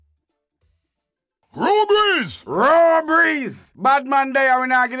breeze! Raw breeze! Bad man there, we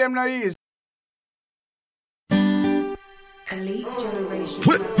not give them no ease. Elite generation.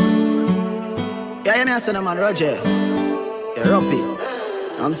 Yeah, you me a son of man, Roger. Yeah,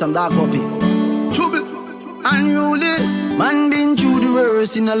 Ruppy. I'm some dark puppy. Trouble. Unruly. Man been through the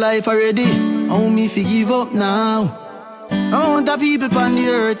worst in a life already. How me fi give up now? I want the people on the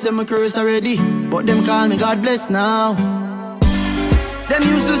earth say me curse already, but them call me God bless now. Them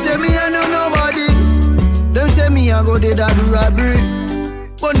used to say me I know nobody. Them say me I go dead at the robbery.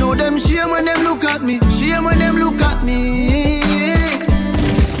 But now them shame when them look at me. Shame when them look at me.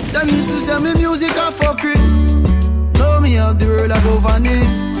 Them used to say me music a fuckery. Now me have the world a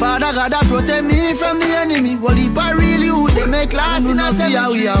government. Father God a protect me from the enemy. Well if I really would they make last in a cemetery. See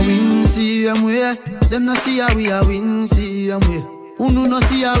how we a win, see them way. Them no see how we a win, see them way. Who no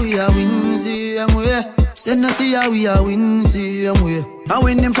see how we a win, see them way. Them no see how we a win, see them way. And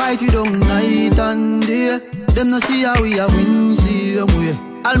when them fight we don't night and day. Them no see how we a win, see them way.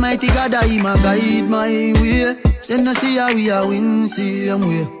 Almighty God I him a guide my way. Them no see how we a win, see them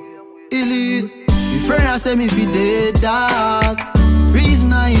way. Elite. My friend a say me fi dead dog.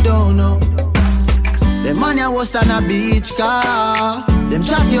 Reason I don't know. Them man ya was on a beach car. Them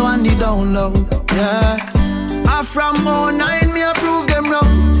shot you on the down low. Yeah. I from 09 me approve them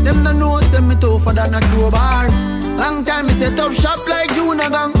wrong. Them don't know say me tougher than a crowbar. Long time me set up shop like Juna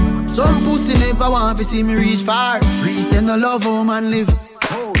gang. Some pussy never want to see me reach far. Reach them no love how man live.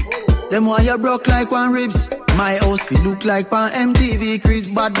 Them want you broke like one ribs. My house fi look like pan MTV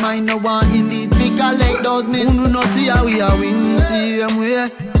cribs. Bad mind no want elite. We collect those men. Who no see how we a win, see them way.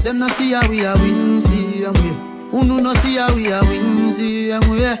 Them no see how we a win, see them way. Who no see how we a win, see them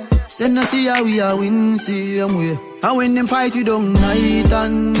way. Them no see how we a win, see them way. And when them fight we don't night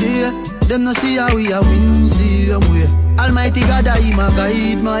and day. Them no see how we a win, see them way. Almighty God I him a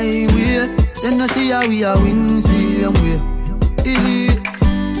guide my way. Them no see how we a win, see them way. Elite.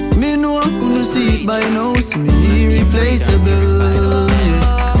 Me know who see it by now, see me irreplaceable.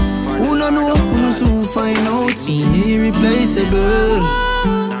 Yeah. Who no know who soon find out, see me irreplaceable.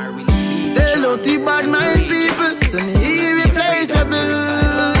 Say hello to bad mind people, see me irreplaceable.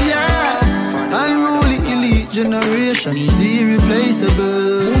 Yeah. Unruly elite generation is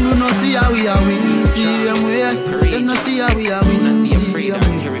irreplaceable. Who no see how we are win, see them way. Them no see how we are win, see them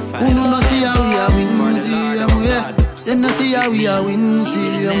way. Who no see how we are win, see them way. Them no see how we a win,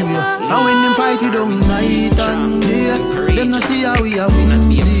 see them way. And when them fight we don't night and day. Them no see how we a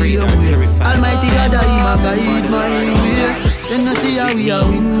win, see them way. Almighty God I him a guide my way. Them no see how we a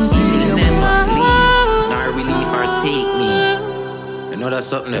win, see them way. Nor will he forsake me. You know that's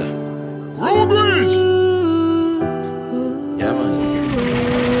something there. Raw breeze! Yeah man.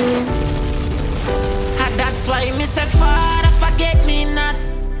 And that's why me say Father forget me not.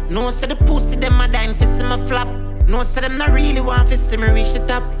 No say the pussy them a dying for see me flop. No, say them not really want to see me reach the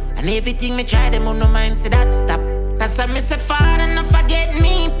top. And everything me try, them on no mind, say that stop. That's why me say, Father, don't forget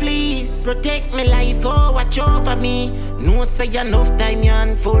me, please. Protect me life, oh, watch over me. No, say enough time, you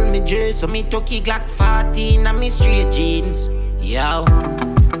unfold me dress. So me took a Glock 14 and me straight jeans. Yo,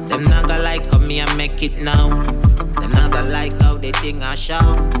 them not gonna like how me I make it now. Them not gonna like how they think I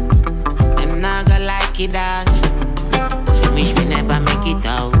show. Them not gonna like it all. They wish me never make it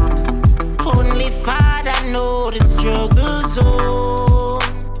out. Only Father know the struggle zone.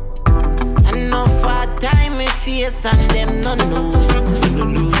 Enough hard time we face and them no know.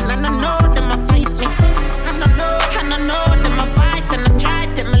 And I know them a fight me. And I know them a fight. And I try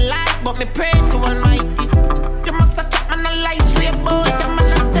to my life, but me pray to Almighty. They must have checked man a light way about them.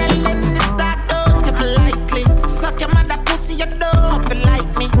 And I tell them this dark don't take me lightly. Suck your mother pussy, you don't feel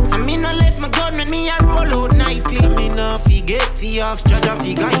like me. I mean no left my gun when me a roll out nightly. I mean no forget for your extra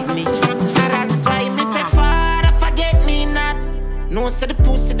fi guide me. That's why me say, Father, forget me not. No say the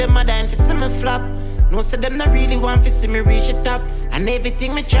pussy them a dying for see me flop. No say them not really want to see me reach the top. And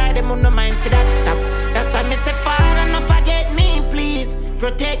everything me try, them on no mind see that stop. That's why me say, Father, no forget me, please.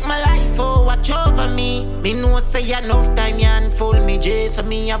 Protect my life, oh, watch over me. Me know say enough time you unfold me J. So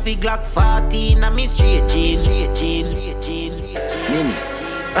me have a Glock 14 and me straight jeans.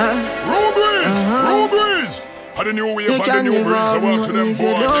 Raw breeze! I don't know we have the new breeze, so well to them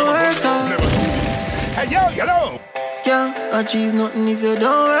boys. Hey yo, hello! Can't achieve nothing if you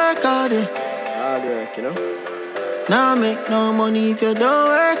don't work hard. Hard work, you know. Now make no money if you don't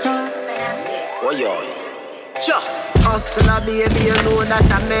work hard. Oh yo. Cha! Hustler baby, you know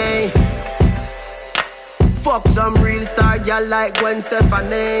that I may. Fuck some real star girl like Gwen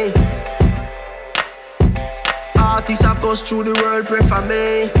Stefani. Artists that goes through the world pray for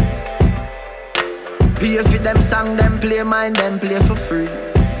me. Pay for them song, them play mine, them play for free.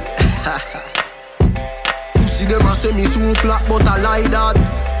 say me soon flat, but I lie that.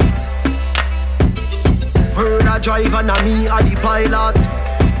 Heard a driver and me a the pilot.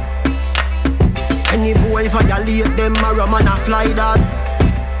 Any boy violate them, a man a fly that.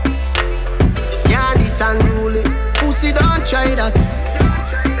 Can't listen rule. Pussy don't try that.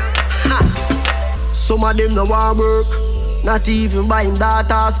 Ha. Some of them no want work, not even buying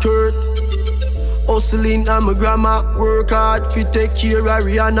daughter skirt. Hustling and my grandma work hard fi take care of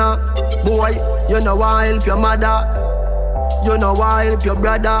Rihanna. Boy, you know why help your mother, you know why help your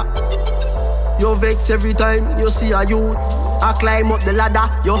brother. You vex every time you see a youth I climb up the ladder.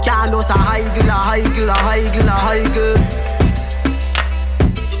 You can't just a higgle.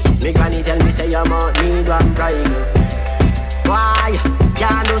 Me granny tell me say you might need one bridle. Why?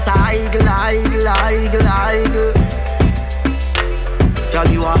 Can't just a higgle. Tell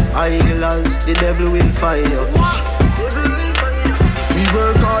you a higglers, the devil will find you. What? Devil will find you. We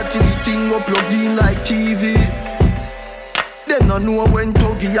work hard till the thing up plug in like TV. Them no know when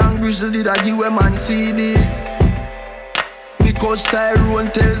Tuggy and Grizzly that give a man CD. Because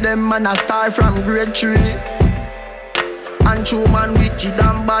Tyrone tell them man a star from grade 3. And true man wicked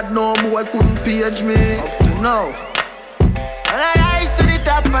and bad, no boy couldn't page me. Up to now. When I rise to the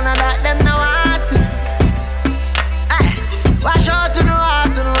top and I got them now I see. Hey, wash out to the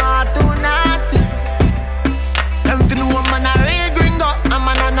heart too nasty. Them fin know man a real gringo, and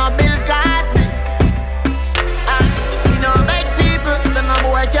man a no Bill Cosby. You know make people, so no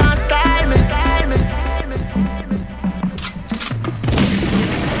boy can't style me.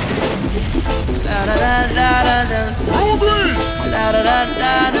 La da da da da da. La da da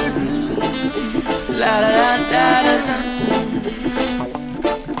da da. La da da da da.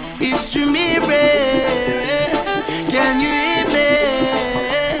 It's Jamire. Can you hear me?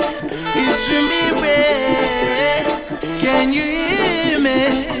 It's Jamire. Can you hear me?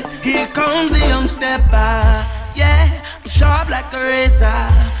 Here comes the young stepper. Yeah, I'm sharp like a razor.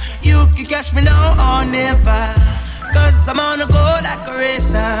 You can catch me now or never. Cause I'm on a go like a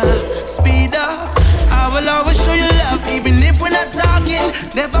racer. Speed up, I will always show you love. Even if we're not talking,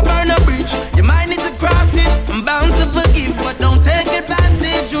 never burn a bridge. You might need to cross it. I'm bound to forgive, but don't take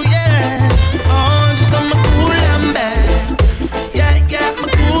advantage, oh yeah. Oh, just I'm a cool and bad. Yeah, I'm a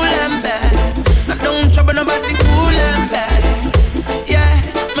cool and bad. I don't trouble nobody, cool and bad. Yeah,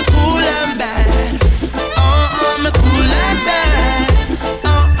 I'm a cool and bad. Oh, I'm a cool and bad.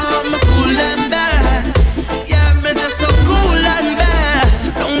 Oh, I'm a cool and bad. Yeah, me just so cool and bad.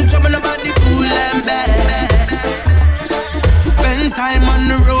 Don't trouble nobody, cool and bad. Spend time on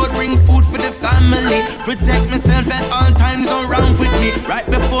the road, bring food for the family. Protect myself at all times, don't ramp with me. Right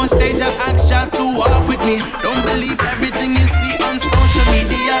before stage, I ask y'all to walk with me. Don't believe everything you see on social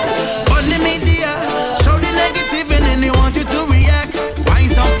media. On the media, show the negative and then they want you to react.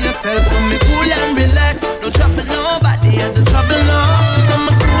 Wise up yourself, so me cool and relax. Don't trouble nobody at the trouble, no. Just I'm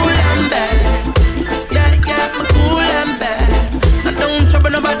a cool and bad. Yeah, I'm cool and bad. I don't trouble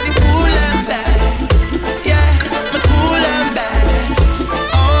nobody, cool and bad. Yeah, I'm cool and bad.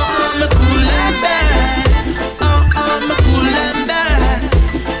 Oh, I'm a cool and bad. Oh, I'm a cool and bad.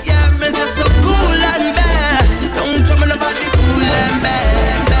 Yeah, I'm just so cool and bad. Don't trouble nobody, cool and bad.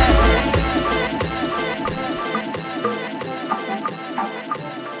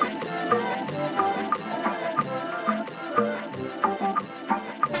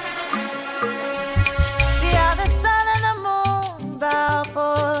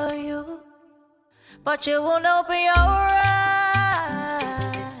 But you won't open your eyes.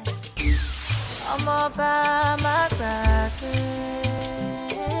 I'm all by my cracker.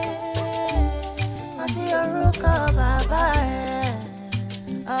 I see a ruka bye-bye.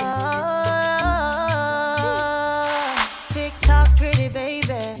 Tick-tock, pretty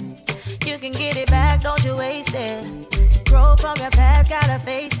baby. You can get it back, don't you waste it. To grow from your past, gotta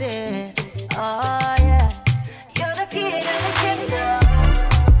face it. Oh, yeah. You're the key to the kingdom.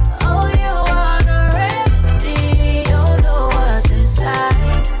 Oh, you are the remedy. Don't know what's inside.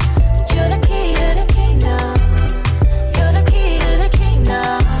 But you're the key to the kingdom. You're the key to the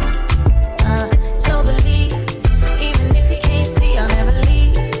kingdom. So believe, even if you can't see, I'll never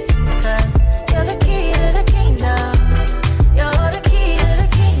leave. Cause you're the key to the kingdom. You're the key to the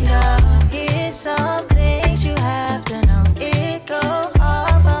kingdom. Here's some things you have to know. It go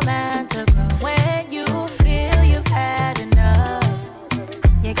hard for man to grow when you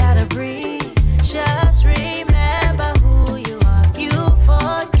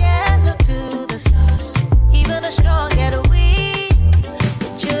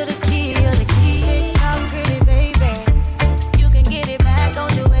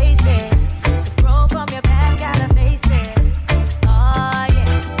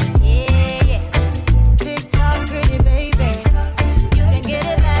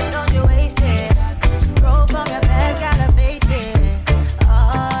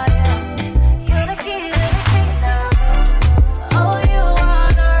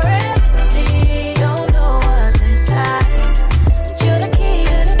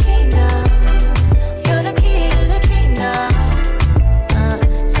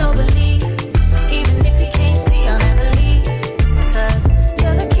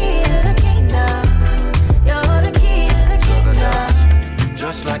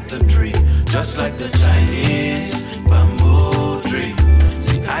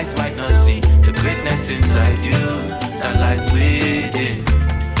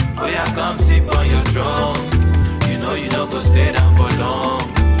come sit on your throne. You know you don't go stay down for long.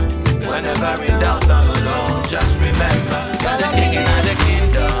 Whenever in doubt and alone, just remember, you're the king and the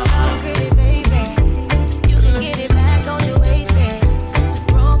kingdom. Pretty baby, you can get it back, don't you waste it. To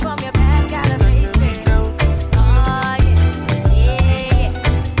grow from your past, gotta face it. Oh yeah, yeah.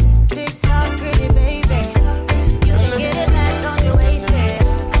 TikTok, pretty baby, you can get it back, don't you waste it.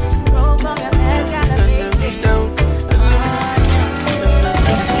 To grow from your past, gotta face it.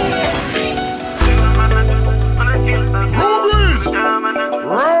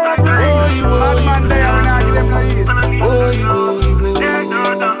 Badman there, we not give them no ease.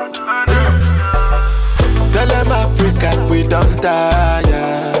 Tell them Africa we don't tire.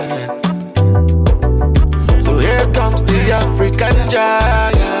 So here comes the African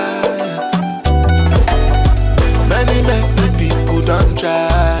giant. Many people don't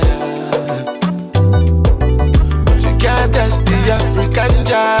try, but you can't test the African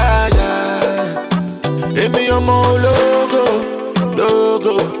giant. Give me your more logo.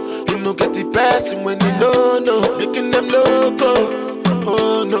 You know get the person when you know, making them loco.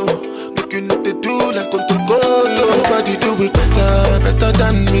 Oh no, make you know they do like control. Nobody do it better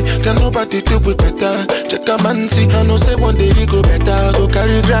than me. Can nobody do it better? Check a man see, I know say one day he go better, go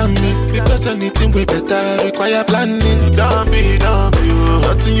carry Grammy. Because anything we better require planning. Don't be,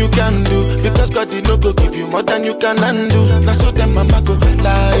 nothing you can do. Because God did not go give you more than you can undo. Now so them mama go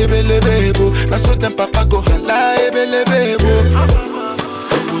hala, ebelebebo. Now so them papa go hala, ebelebebo.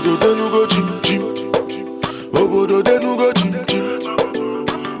 Obodo denu go chim chim. Obodo denu go chim chim.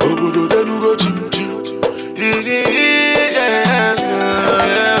 Obodo denu go chim chim. Yeah.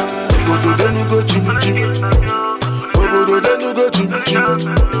 Obodo denu go chim chim. Obodo denu go chim chim.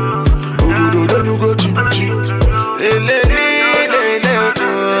 Obodo denu go chim chim. Le.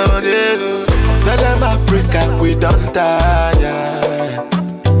 Tell them Africa we don't tire.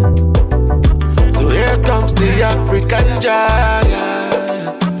 So here comes the African giant.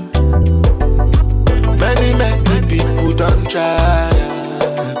 Many people don't try,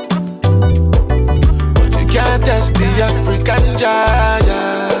 but you can't test the African giant.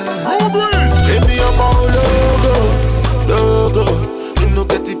 Give me your more logo. You know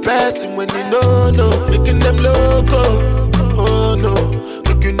get the person when you know, making them loco. Oh no,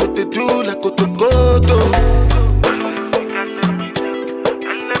 make you know they do like Otokoto.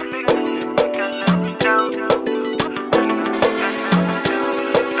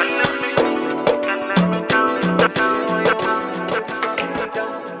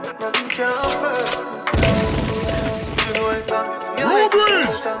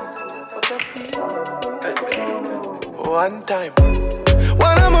 One time,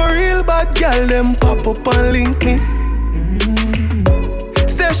 when I'm a real bad girl, them pop up and link me.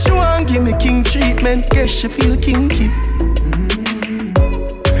 Say she want give me king treatment, guess she feel kinky.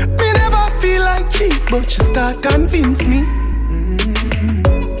 Me never feel like cheap, but she start convince me.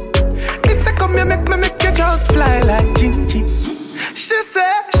 Me say come here, make you just fly like Gingy. She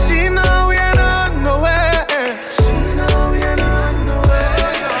say she know we ain't on nowhere.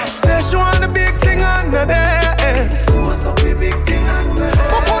 Say she want a big thing under there.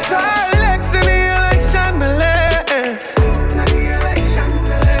 Put her legs in the election delay.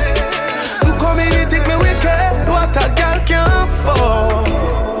 You come in and take me wicked, what a girl can afford.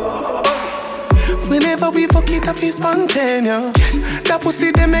 Whenever we fuck it, I feel spontaneous. That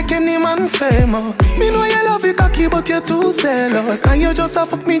pussy, they make any man famous. Me know you love it cocky, but you're too zealous. And you just a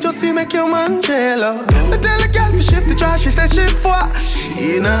fuck me, just to make your man jealous. I tell a girl to shift the trash, she says she fuck.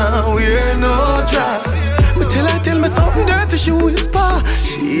 She now wear no dress. But tell me something dirty, she whisper.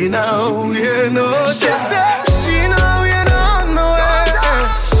 She now wear no dress. She said she now wear no underwear.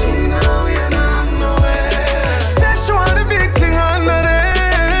 She now wear no underwear. Said she want a big thing under there.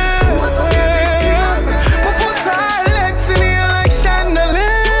 But put her legs in the air like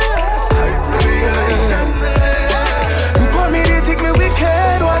chandelier. You come in and take me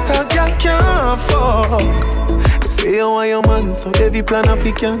wicked, what a girl can afford. Say you want your man, so every plan of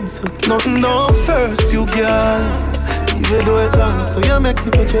you cancel. Nothing no first, you girl. Even though it long, so you make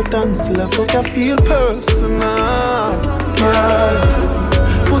it touch your tonsil. I fuck you feel personal,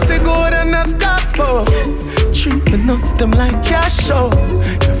 girl. Pussy good and that's gospel. Treat me nuts, them like cash show.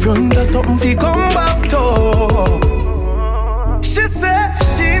 If you under something, fi come back to. She said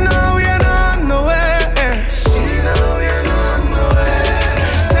she know we ain't on nowhere. She know we ain't on nowhere.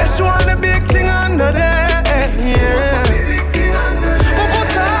 Say she want a big thing under there. Yeah. But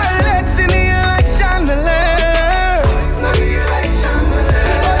put her legs in the air like chandelier.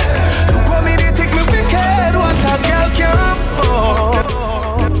 You come in and take me wicked, what a girl can afford.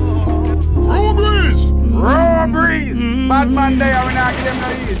 Raw breeze. Badman there, we not give them no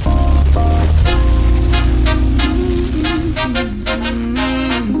ease.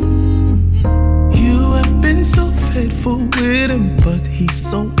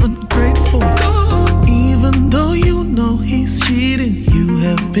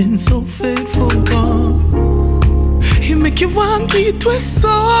 been so faithful, gone. He make you want to twist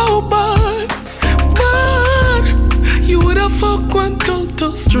so bad, bad. You would have fucked one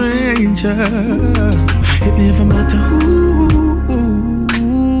total stranger. It never matter who.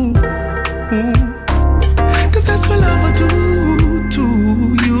 Cause that's what love will do to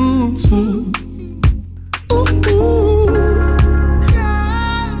you.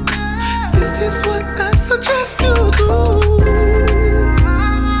 This is what I suggest you do.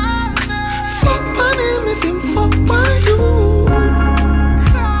 Fuck on him if him fuck by you.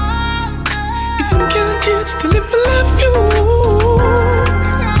 If him can't change to live for love you.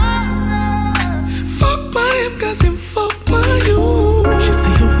 Fuck by him cause him fuck by you. She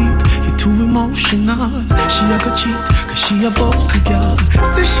say you're weak, you're too emotional. She a go cheat cause she a bossy girl.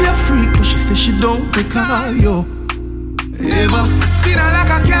 Say she a freak but she say she don't recall you. Ever spin her like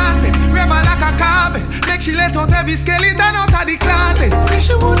a cassette, rev her like a carpet. Make she let out every skeleton out of the closet. Say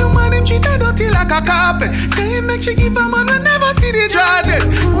she wouldn't want him treat her dirty like a carpet. Say it make she give a man and never see the draws it.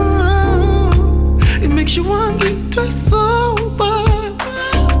 It makes you want to get twice so bad,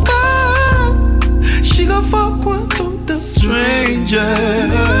 bad. She gon' fuck one total stranger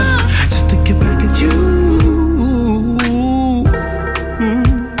just to get back at you.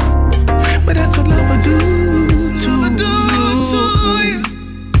 But that's what love will do.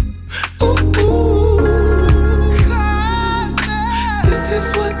 This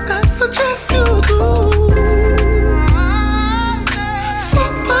is what I suggest you do.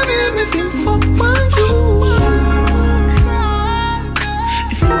 Fuck on him if you fuck on you.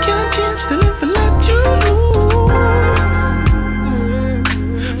 If you can't change, then live and let you lose.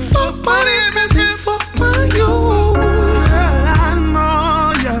 Fuck on him if you fuck on you. Girl, I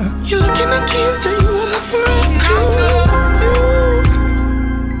know, yeah. You're looking at cage and you wanna rescue.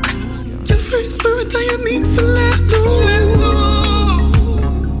 Spirit and you need for let loose.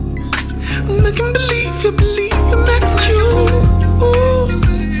 Make him believe you him excuse.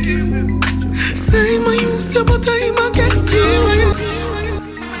 Say him I use you but I'm against you.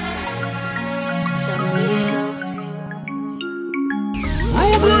 I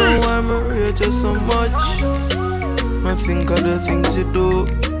don't know why I rate you so much. I think of the things you do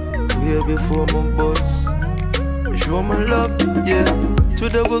way before my boss. Show my love, yeah.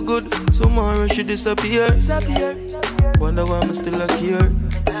 Today we're good, tomorrow she disappear. Wonder why I'm still a care.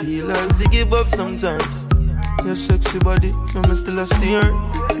 Feel like we give up sometimes. Your sexy body, I'm still a steer.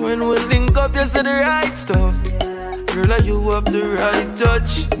 When we link up, you say the right stuff. Girl, like you have the right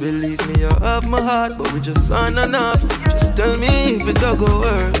touch. Believe me, I have my heart, but we just aren't enough. Just tell me if it don't go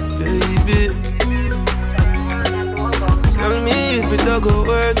work, baby. Tell me if it don't go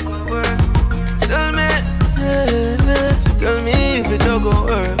work. Tell me. Just tell me if it don't go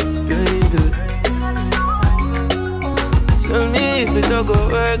work, baby. Tell me if it don't go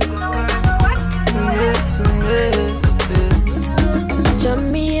work.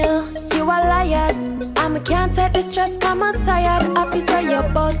 Jamil, you a liar. I can't take the stress, I'm tired. Happy say your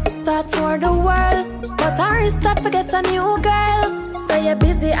boss start for the world, but I restart forget a new girl. Say you're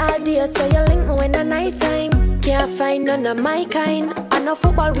busy all day, so you link me in the night time. Can't find none of my kind. I know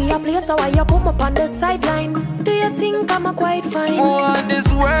football we a play, so why you put me up on the sideline? Do you think I'm a quite fine? More on this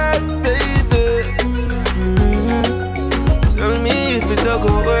world, baby. Tell me if it don't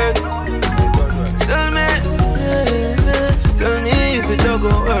go work. Tell me, tell me if it don't go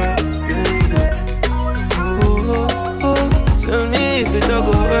work, baby. Tell me if it don't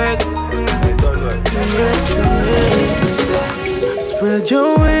go work. Spread your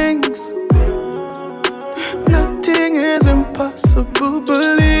wings. Nothing is impossible,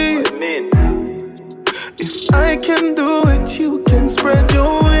 believe. If I can do it, you can spread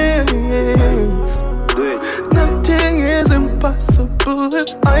your wings. Nothing is impossible.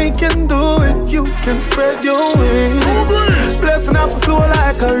 If I can do it, you can spread your wings. Blessing off a flow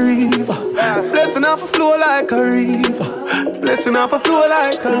like a river. Blessing off a flow like a river. Blessing off a flow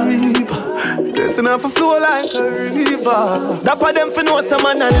like a river. Blessing off a flow like a river. Dapper them for know some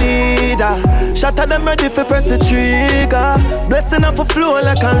man a leader. Shatter them ready for press the trigger. Blessing off a flow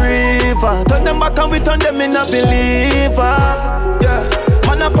like a river. Turn them back and we turn them in a believer. Yeah.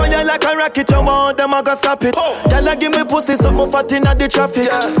 Man a fire like a rocket, you want them I go stop it. Y'all give me pussy, something fat in the traffic.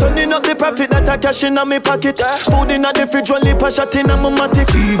 Turning up the profit that I cash in my pocket. Food in the fridge, one lip a shot in my matic.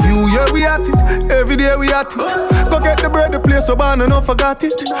 See you, yeah we at it, every day we at it. Go get the bread, the place so bad and not forgot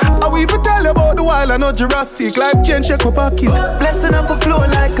it. I will even tell you about the wild and not Jurassic. Life change, check my pocket. Blessing off a flow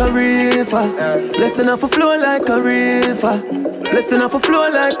like a river. river. Blessing off a flow like a river. Blessing off a flow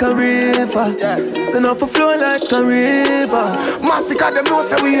like a river. Blessing off a flow like a river. Massacre them know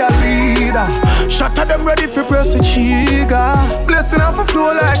say we a leader. Shatter them ready for press a trigger. Blessing off a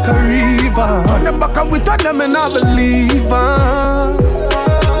flow like a river. On them back and we turn them and I believe.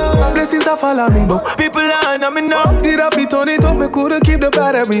 Blessings are follow me now. People line on me now. Did I be turn it up? Me couldn't keep the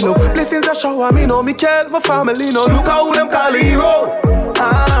battery low. Blessings are shower me now. Me care my family now. Look how them call hero.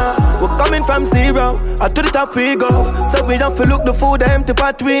 We're coming from zero, to the top we go. So we don't feel look the food empty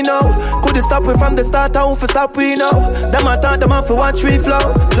pot we know. Couldn't stop we from the start, how for stop we know. Them I thought them off for watch we flow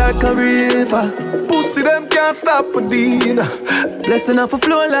like a river. Pussy them can't stop for dinner. Blessing off a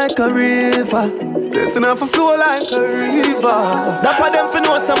flow like a river. Blessing off a flow like a river. That's why them for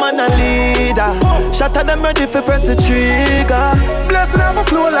know some man a leader. Shatter them ready for press the trigger. Blessing off a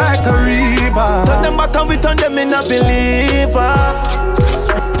flow like a river. Turn them back and we turn them in a believer.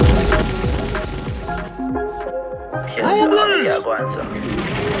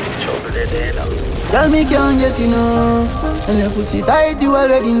 Girl, me can't get enough. And your pussy tight, you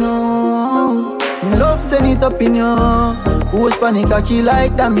already know. Me love send it up in you. Who's panic cocky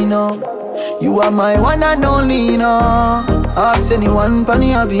like that, me know. You are my one and only, you know. Ask anyone funny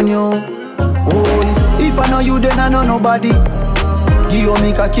having you. Oh, if I know you, then I know nobody. Give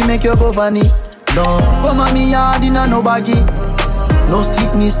me cocky, make you go funny. Don't come at me hard in a no baggy. No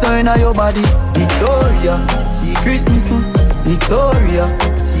sickness turn on your body. Victoria, secret missing. Victoria,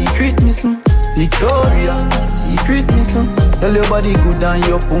 secret missing. Victoria, secret missing. Tell your body good and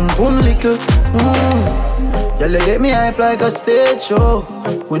your pum pum little. Girl, you get me hype like a stage show.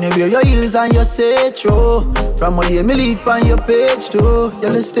 When you wear your heels and you say true. From all day me leave on your page too.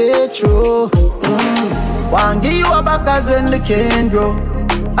 Girl, you stay true. Want give you a back as when the can grow.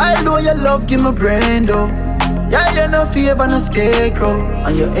 I know your love give me brain though. Girl, you no favor no scarecrow.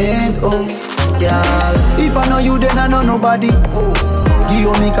 And you ain't oh. Girl, if I know you then I know nobody.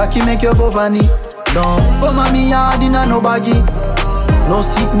 Give me cocky make you go funny. Don't come at me hard in a no baggy. No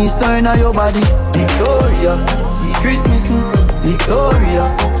sickness turn on your body. Victoria, secret missing. Victoria,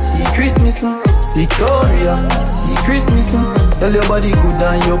 secret missing. Victoria, secret missing. Tell your body good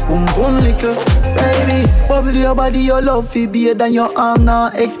and your pum pum little. Baby, bubble your body, your love fi beer than your arm now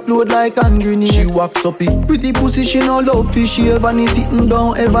explode like a grenade. She walks up it, pretty pussy she no love fi. She ever ni sitting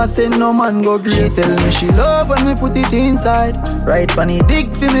down, ever send no man go great. She tell me she love when me put it inside. Right panny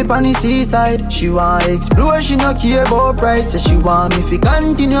dick fi me panny seaside. She want explore, she no care about price. Say she want me fi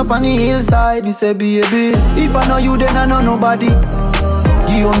continue panny hillside. Me say baby, if I know you then I know nobody.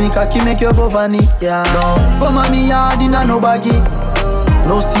 Give me cocky make you go funny. Yeah, don't come at me hard in a no baggy.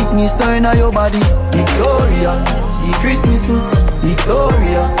 No sickness turn on your body. Victoria, secret missing.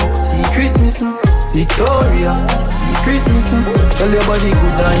 Victoria, secret missing. Victoria, secret missing. Tell your body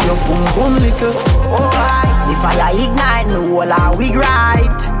good and your pum pum little. Alright, if I ignite me whole I wig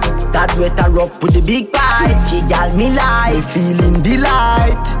right. That wetter up with the big pipe. Kid gal me like feeling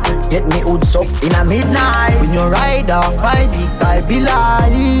delight. Get me hoods up in a midnight. When you ride off my dick I be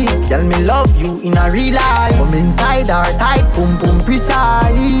like. Tell me love you in a real life. Come inside our tight pum pum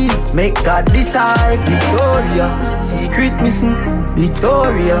precise. Make God decide. Victoria, secret missing.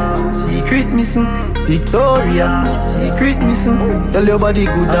 Victoria, secret missing. Victoria, secret missing. Tell your body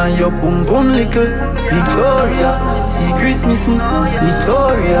good and your pum pum little. Victoria, secret missing.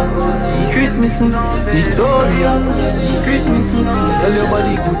 Victoria, secret missing. Victoria, secret missing. Tell your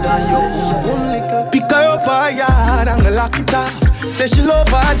body good and your pum pum little. Pick her up her yard and lock it off. Say she love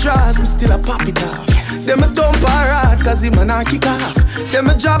her dress, me still a pop it off. Them a thump her hard, cause him a not kick off. Them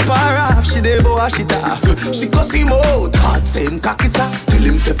a drop her off, she dey go wash it off. She cuss him out, hard say him cock his off. Tell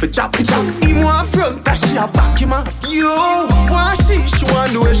him say fi chop it off. Him want front, that she a back him off. Yo, want she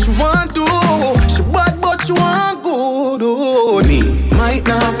want do what she want do. She bad but she want good. Oh, me might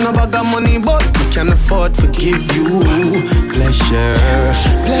not have no bag of money, but we can afford to give you pleasure,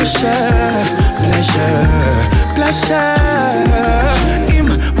 pleasure, pleasure, pleasure. Him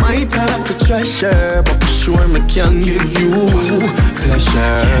might have the treasure, but sure me can give you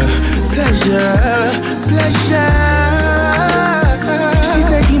pleasure, pleasure, pleasure. She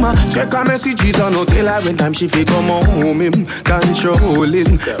say him a check her messages and no tell her when time she fi come home. Him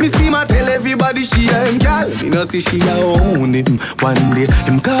controlling. Me see ma tell everybody she a him gal. Me no see she a own him. One day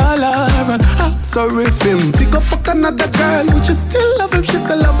him call her and ask sorry for him. Pick up fuck another girl, would you still love him? She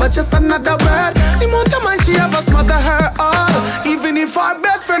say love her just another word. The amount of man she ever smother her all. Even if our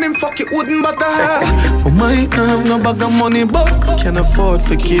best friend him fuck it wouldn't bother her. We might have no bag of money, but can afford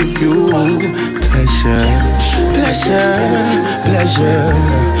to give you pleasure, pleasure, pleasure,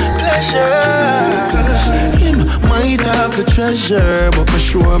 pleasure. Him might might have the treasure, but for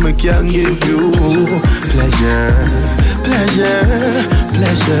sure me can give you pleasure, pleasure,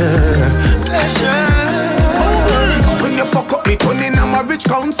 pleasure, pleasure. When you fuck up me, turning I'm a rich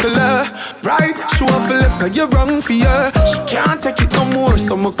counselor, right? Show off a left, cause you're wrong for her. She can't take it no more,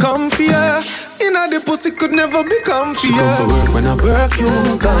 so I'ma come for her. Inna the pussy could never be comfier. She come for work when I work,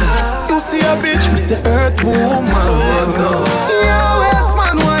 you come. You see a bitch, we say earth woman. Yeah, yes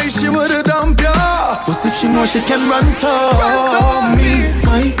man, why she woulda dump ya? Cause if she know she can run to me.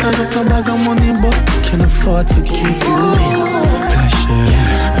 Might not have a bag of money, but can afford to give you pleasure,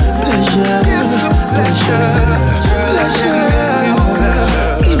 pleasure, pleasure, pleasure.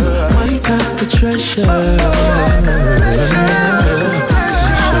 Might have the treasure.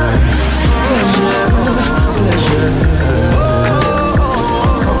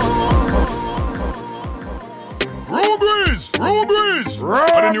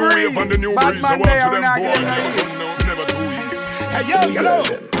 On the new wave and the new breeze, I want to them boy, never too easy. Hey yo, hello.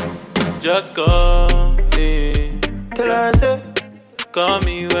 Just call me. Tell her say, call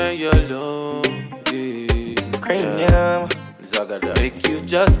me when you're lonely. Cranium, Zagada. Make you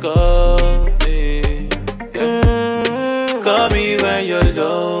just call me. Yeah. Call me when you're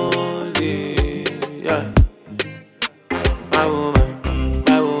lonely. Yeah. My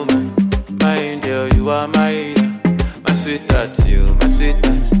woman, my angel, you are my angel. My sweetheart, you, my sweetheart.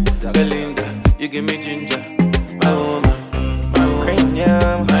 Belinda, you give me ginger. My woman,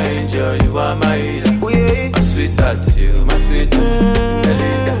 my angel, you are my healer. My sweetheart, you, my sweetheart.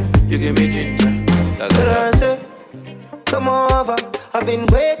 Belinda, you give me ginger. Come over, I've been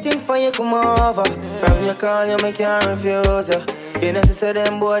waiting for you, come over. From your call, you make can't refuse ya. You know, she said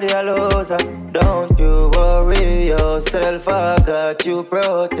them boy, they are loser. Don't you worry yourself, I got you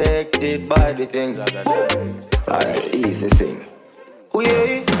protected by the things I got. Alright, easy thing.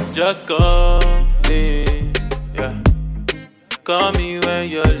 Just call me, yeah. Call me when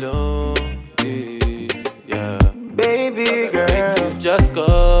you're lonely, yeah. Baby girl, you just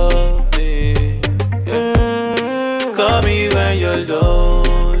call me, yeah. Call me when you're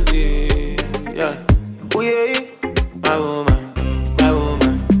lonely, yeah. My woman,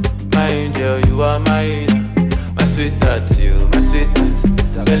 my angel, you are my healer. My sweetheart, you, my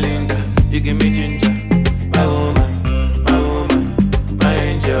sweetheart. Belinda, you give me ginger. My woman, my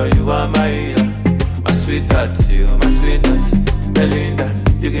angel, you are my healer. My sweetheart, you, my sweetheart. Belinda,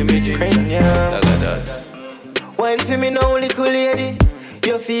 you give me ginger. Wine for me now, little lady.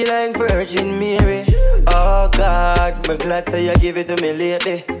 You feel like Virgin Mary. Oh God, I'm glad say you give it to me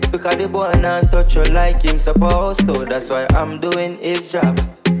lately. Because the boy not touch you like him supposed to. That's why I'm doing his job.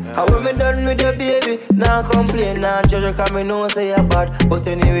 How when me done with your baby, now complain, now judge you, cause me know say you're bad. But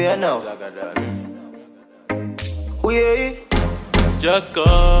anyway now, just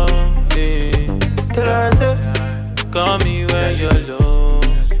call me. Tell her say, call me when you're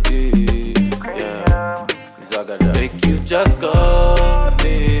lonely, yeah. Make you just call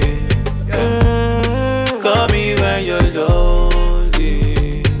me, yeah. Call me when you're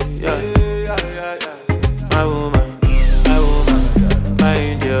lonely, yeah. My woman, my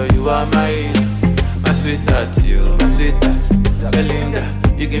angel, you are my healer. My sweetheart, you, my sweetheart. Belinda,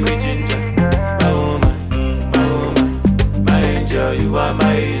 you give me ginger. My woman, my angel, you are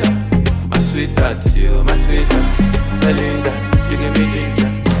my healer. My sweetheart, you, my sweetheart. Belinda, you give me ginger.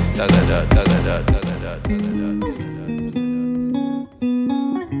 Tagada, tagada, tagada, tagada.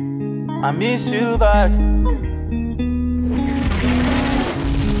 I miss you bad.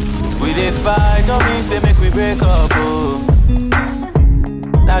 We dey fight, don't mean say make we break up, oh.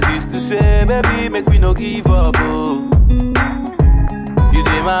 That is to say, baby, make we no give up, oh. You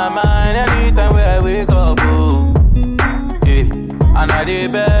dey my mind anytime where I wake up, oh. Yeah, and I dey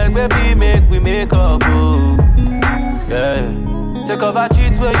beg, baby, make we make up, oh. Yeah, take off our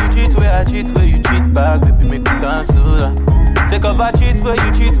cheats where you cheat, where I cheat, where you cheat back, baby, make we cancel that. Take off our cheats where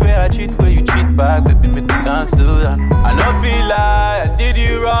you cheat, where I cheat, where you cheat back, baby, make me cancel that. I don't feel like I did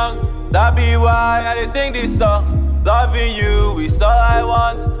you wrong. That be why I sing this song. Loving you is all I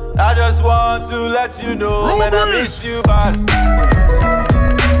want. I just want to let you know, man, I miss you bad.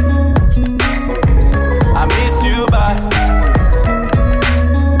 I miss you bad.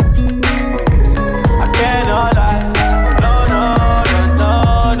 I cannot lie. No, no,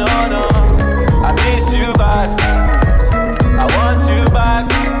 no, no, no, no. I miss you bad. I want you back.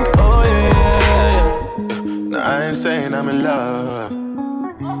 Oh yeah. Now I ain't saying I'm in love,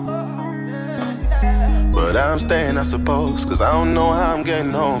 but I I'm staying, I suppose. Cause I don't know how I'm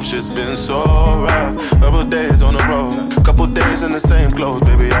getting home. Shit's been so rough. Couple days on the road, couple days in the same clothes.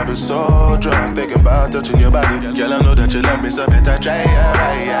 Baby, I've been so drunk, thinking about touching your body. Girl, I know that you love me, so better try your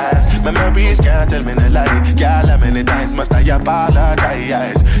eyes. Memories can't tell me no lie. Girl, how many times must I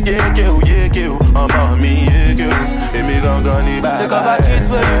apologize? Yeah, you, I'm on me, yeah, you. And me gon' go need back. Take off a cheat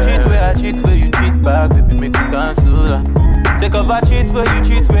where you cheat, where I cheat, where you cheat back. Baby, make me cancel that. Take off a cheat where you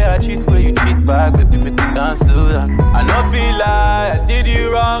cheat, where I cheat, where you cheat back. Baby, make me cancel that. I don't feel like I did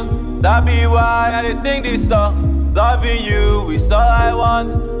you wrong. That be why I sing this song. Loving you is all I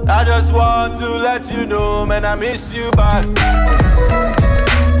want. I just want to let you know, man, I miss you bad.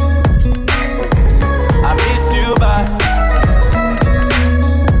 I miss you bad.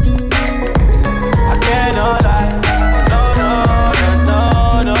 I cannot lie. No.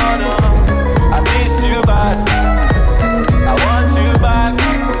 I miss you bad. I want you back.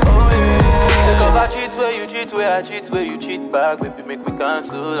 Oh yeah. Take off a cheat where you cheat, where I cheat, where you cheat back. Baby, make me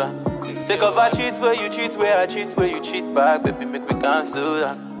cancel that. Take off a cheat where you cheat, where I cheat, where you cheat back. Baby, make me cancel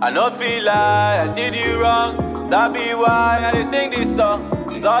that. I don't feel like I did you wrong. That be why I sing this song.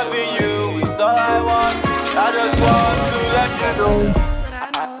 Loving you is all I want. I just want to let you know.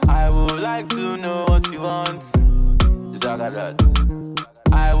 I would like to know what you want. Zagadat.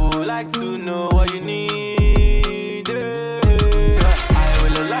 I would like to know what you need. I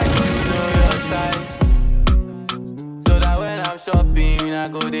would like to know your size. So that when I'm shopping, I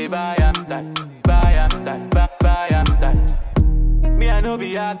go they buy am tight. Me, I know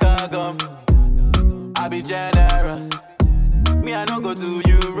be a gum. I be generous. Me, I no go do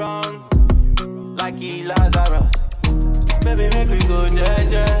you wrong. Like he Lazarus. Baby, make we go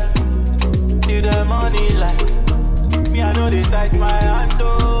jeje. Till the money light. Me, I know they tight my hand,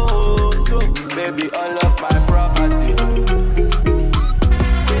 oh. So, baby, all of my property.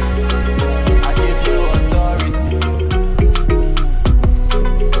 I give you authority.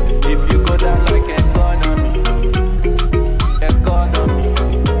 If you go down like economy,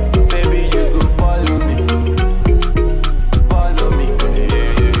 baby, you go follow me.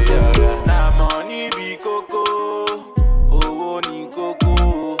 Yeah. Now money be coco, oh ni coco.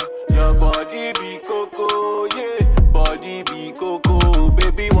 Your body be coco, yeah. Body be coco,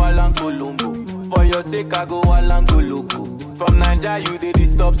 baby, walang colombo. For your sake, I go walang loco. From Nigeria, you did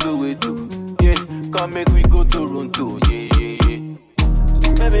this stop so we do. Yeah, come make we go Toronto. Yeah.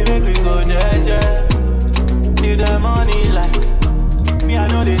 Baby, make we go jeje. Till the money light. Me, I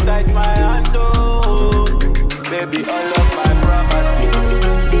know they tight my hand, oh. Baby, all of my property.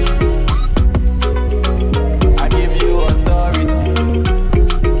 I give you authority.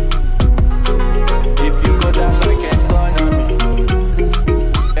 If you go down like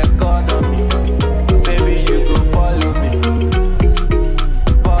economy, baby, you go follow me.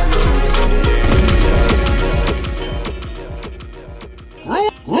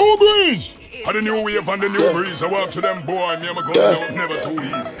 Rubies! I the new wave and the new breeze. I walk to them boy, me I'm a go down, never too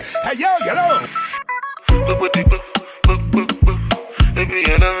easy. Hey yo, Baby,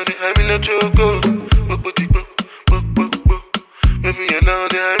 you know that I'm in a choco. Baby, you know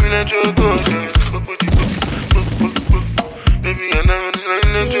that I'm in a choco. Baby, you know that I'm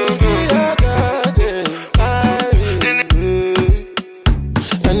in a choco.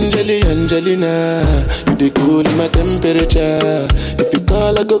 Angelina, you the cool in my temperature. If you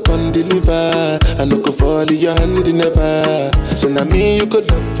call, I go come deliver. I no go fall in your hand never. So now me you could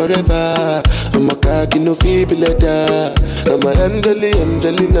love forever. I'm a cocky no feeble letter. I'm a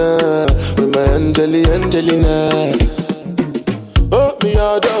Angelina, with my Angelina. Oh me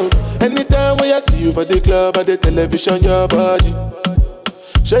all down. Anytime when I see you for the club or the television, your body.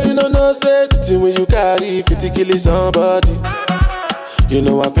 Sure you know say the thing when you carry 50 kill somebody. You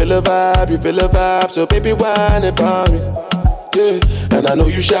know I feel a vibe, you feel a vibe, so baby whine about me. Yeah, and I know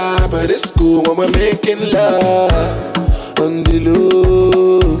you shy, but it's cool when we're making love. On the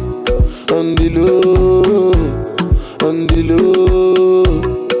low, on the low, on the low,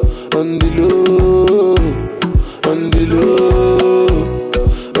 on the low, on the low,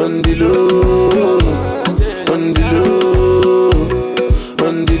 on the low, on the low,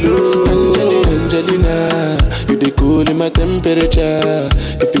 on the low. Angelina, you the cool in my temperature.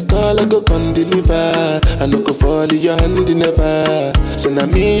 If you call, I go come deliver. I no go fall in your hand never. So now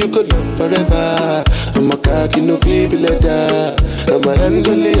me you could love forever. I'm a cocky no feeble letter. I'm a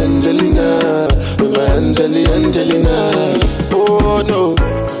Angelina, I'm a Angelina. Oh no,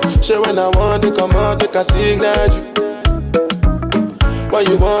 sure when I want to come out, make a signal you. Why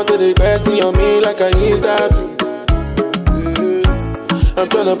you want to request on me like I interview? I'm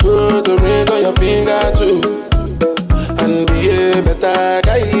tryna put a ring on your finger too. And Be a better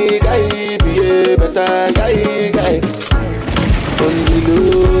guy, be a better guy. On the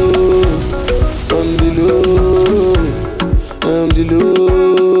low, on the low, on the low,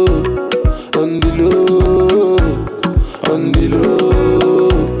 on the low, on the low,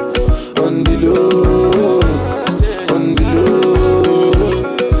 on the low, on the low,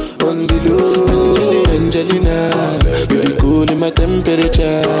 on the low. Angelina, you be cool in my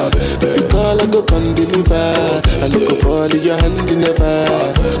temperature. If you call, I go come deliver. I look fall in your hand never.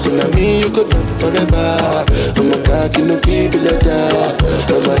 So now me you could love forever. I'm a cocky no feeble like that.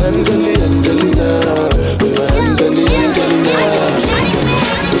 I'm a Angelina. I'm a Angelina.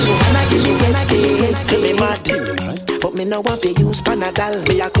 So when I get to me mad, but me no want to use Panadol.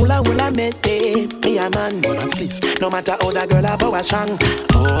 Me a cooler will I make it. Me a man, no matter how that girl a power strong.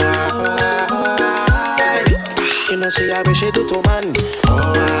 You know see I wish she do to man.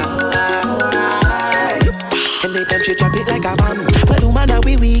 Anytime she drop it like a bomb. But woman a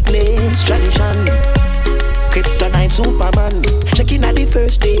we weakness, tradition. Kryptonite Superman. Checking at the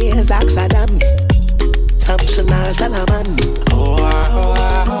first days, Axadam. Samson or Salaman.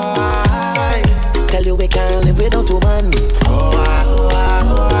 Tell you we can't live without a man.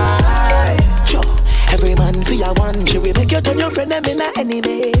 Sure. Every man for your one. She will make you turn your friend and be not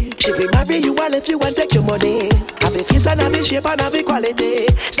enemy. She will marry you all if you want take your money. Have a face and have a shape and have a quality.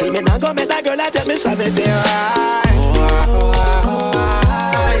 Still me not go make that girl that tell me sanity.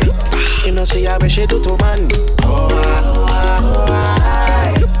 You know see how she do to man.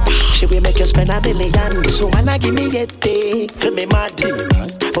 She will make you spend $1 billion. So man I give me a day for me mad.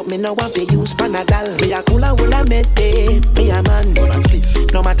 But me no want to use Panadol. Me a cooler will I make it. Me a man.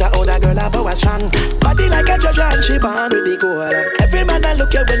 No matter how that girl a power strong. Body like a treasure and she born with the gold. Every man that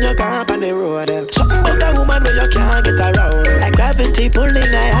look you when you come on the road. Something about a woman when you can't get around. Like gravity pulling,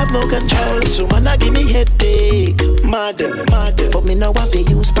 I have no control. So man I give me headache. Mad. But me no want to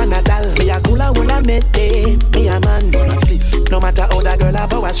use Panadol. Me a cooler will I make it. Me a man. No matter how that girl a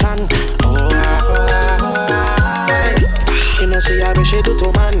power strong. You know see how she do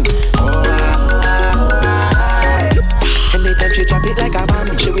to man. Anytime she drop it like a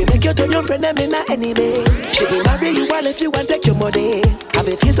bomb. She will make you turn your friend and be not enemy. She will marry you all if you want take your money. Have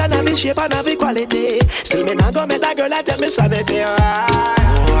a face and have a shape and have a quality. Still me not go make that girl that tell me sanity.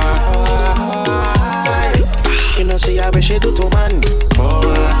 You know see how she do to man.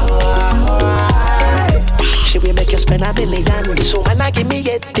 She will make you spend $1 billion. So man I give me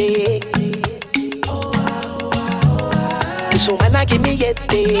a day. So man I give me a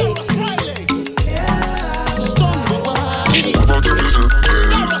day.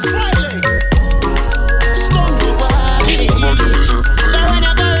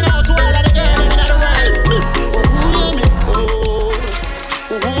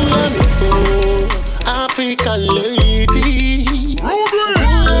 African lady.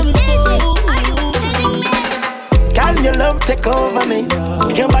 Can your love take over me?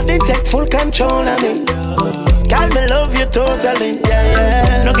 Your body take full control of me. Can me love you totally?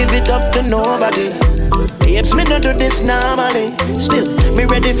 Yeah. No give it up to nobody. Babes, me no do this normally. Still, me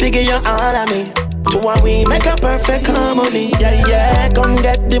ready figure you all of me. To one we make a perfect harmony. Yeah. Come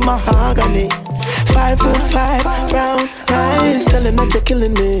get the mahogany. 5'5", brown eyes, telling that you're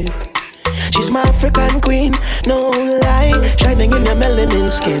killing me. She's my African queen, no lie. Shining in your melanin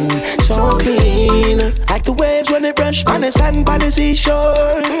skin, so clean. Like the waves when they brush on the sand by the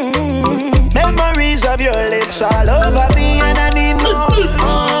seashore. Memories of your lips all over me, and I need more.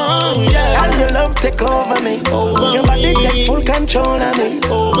 And your love take over me. Your body take full control of me.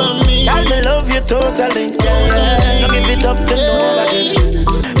 And I love you totally. Don't give it up to nobody.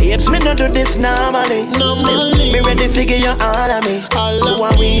 Babes, me no do this normally. Still, me ready figure you all of me. So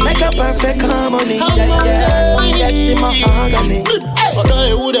when we make a perfect harmony. Yeah. We get the mahogany. Although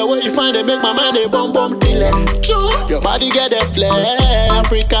you would where you find it, make my mind a bum till it. Your body get a flair,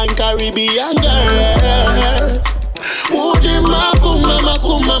 African Caribbean girl. Would you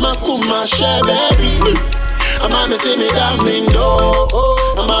makuma share baby? A mommy see me damn do.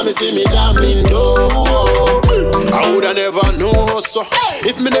 A mommy see me damn do. I woulda never know so.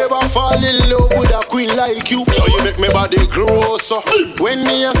 If me never fall in love with a queen like you, so you make me body grow so. When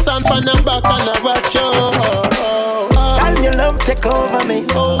me a stand on the back and I watch you. Can your love take over me?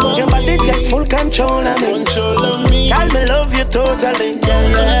 Your body take full control of me. Can me love you totally?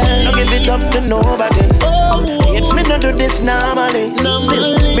 Yeah. Don't give it up to nobody. It's me no do this normally.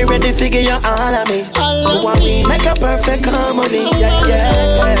 Still, me ready figure you all of me. So when we make a perfect harmony.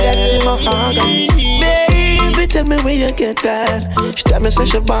 Baby, tell me where you get that. She tell me say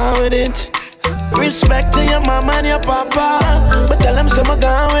she born with it. Respect to your mama and your papa, but tell them some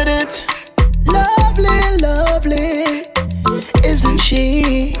gone with it. Lovely, isn't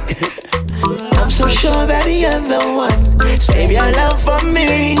she? I'm so sure that you're the one. Save your love for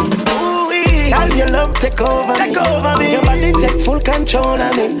me. All your love take over me. Your body take full control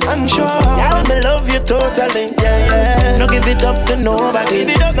of me. I'm sure I love you totally. Yeah, yeah. No give it up to nobody.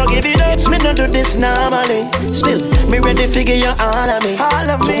 No give it up. Me no do this normally. Still, me ready figure you all of me.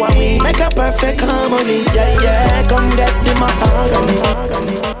 So when we make a perfect harmony. Yeah, yeah. Come get the mahogany.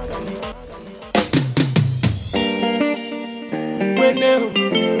 When you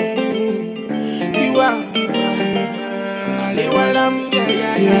Tiwa Aliwalam.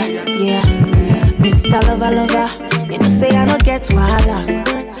 Yeah. Mr. Lover, you know say I don't get wahala.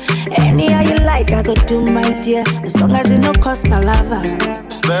 Anyhow you like, I go do my dear, as long as it no cost my lava.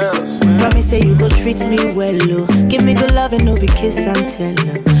 Spells. Promise say you go treat me well, oh. Give me good love and no be kiss and tell,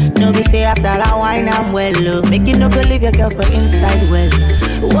 oh. No be say after that wine I'm well, oh. Make you no go leave your girl for inside well.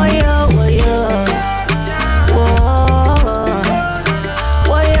 Woyo, woyo. Whoa.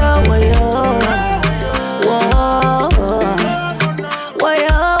 Woyo, woyo.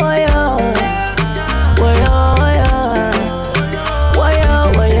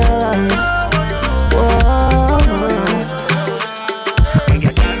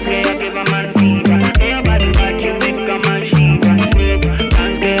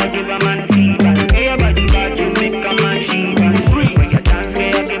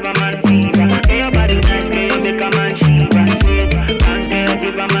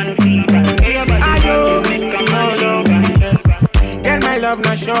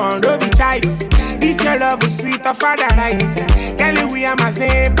 No be choice. This your love is sweet of paradise. Kelly, we are my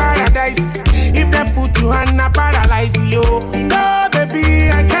same paradise. If they put you on a paralyze you. No, baby,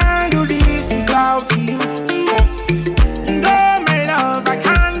 I can't do this without you. No, my love, I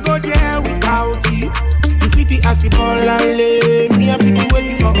can't go there without you. You fit the acid ball and lay. Me, I fit the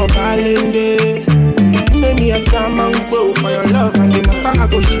waiting for a balance. Make me a salmon go for your love and the matter I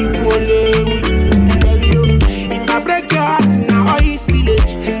go ship only. If I break your heart now, all is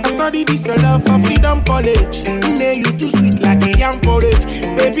village. I study this your love for freedom college. Nay, you too sweet like a young porridge.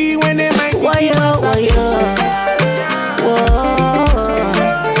 Baby, when they might take you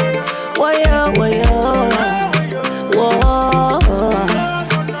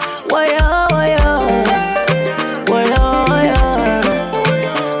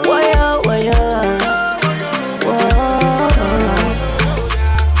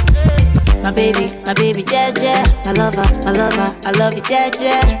my baby, Jaja, my lover, I love you,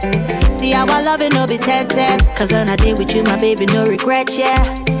 Jaja. See how I love it, no be 10-10. Cause when I did with you, my baby, no regret, yeah.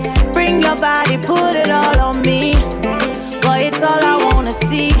 Bring your body, put it all on me. Boy, it's all I wanna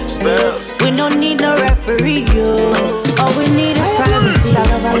see. Spells. We don't need no referee, yo. All we need is privacy. I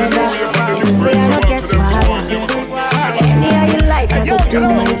love. You say I don't get wahala. Anyhow you like, I go do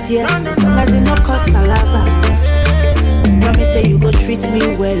my dear. As long as it no cost my lava. Promise say you go treat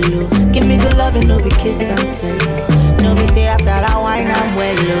me well, oh. Give me good love and no be kiss and tell. No be say after that wine I'm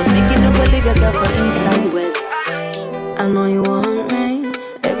well, oh. Make you no go leave your girl for inside well. I know you want me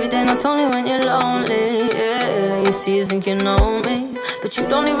every day, not only when you're lonely. Yeah, you see, you think you know me, but you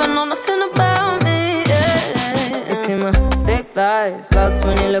don't even know nothing about me. Yeah, you see my thick thighs, lost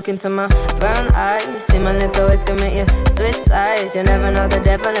when you look into my brown eyes. You see my little ways can make you switch sides. You never know the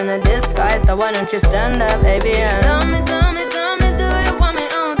devil in a disguise, so why don't you stand up, baby? And tell me, do you want me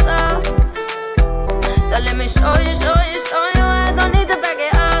on top? So let me show you. I don't need to back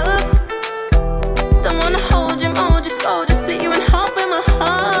it up. Don't wanna hold you, mold you, slow, just split you in half with my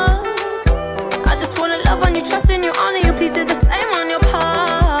heart. I just wanna love on you, trust in you, honor you. Please do the same on your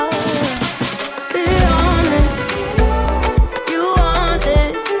part. Be honest, you want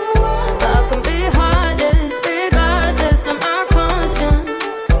this, but I can be heartless, regardless of my conscience.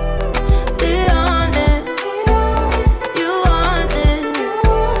 Be honest, you want this,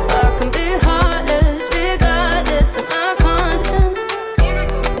 but I can be heartless, regardless of my conscience.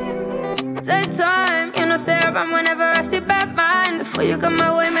 Take time, you know, say around whenever I see bad mind. Before you come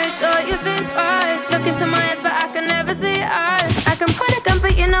my way, make sure you think twice. Look into my eyes, but I can never see eyes. I can point a gun,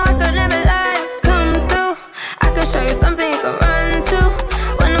 but you know I could never lie. Come through, I can show you something you can run to.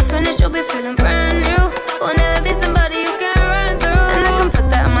 When I'm finished, you'll be feeling brand new. Will never be somebody you can run through. And I can put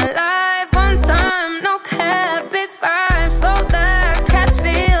that in my life one time. No care, big vibe, slow that, catch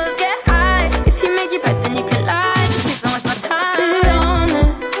feels, get high. If you make it right, then you can lie. Just please don't waste my time. Be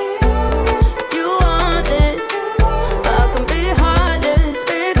honest, you want this, but I can be heartless,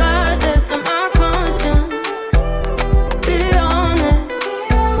 regardless of my conscience. Be honest,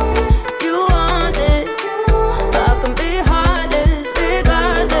 you want this, but I can be heartless,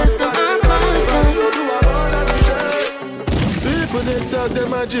 regardless of my conscience. People they talk them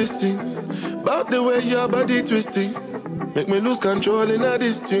majesty about the way your body twisting. Make me lose control in a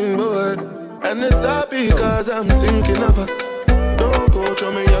this thing, boy. And it's happy cause I'm thinking of us. Don't go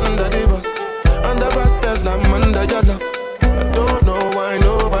throw me under the bus. Under respect, I'm under your love. I don't know why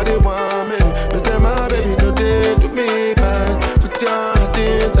nobody want me. Me say my baby no day to me bad. Put your heart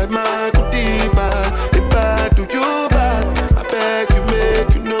inside my goodie bag. If I do you bad, I beg you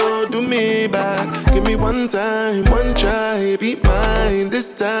make you know do me bad. Give me one time, one try, be mine this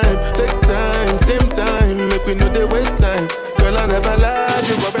time. Take time, same time, make we know they waste time. Girl, I never lied,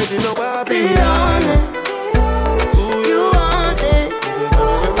 you already know I be honest. You want it,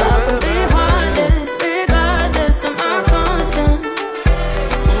 I can be heartless, regardless of my conscience.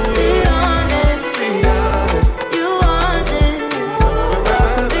 Be honest, you want it, I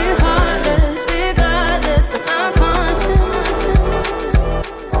can be heartless, regardless of my conscience.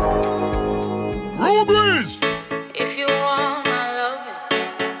 Ruhr. If you want my love,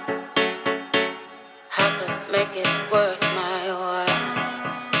 have to make it worth my while.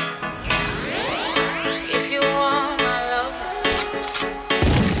 If you want my love,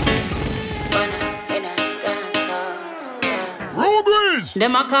 run in a dancehall style. Ruhr.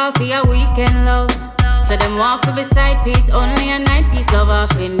 Them a call for your weekend love. So them want for beside piece, only a night piece love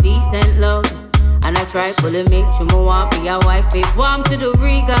off indecent love. And I try fully make sure me want be a wife, if warm to the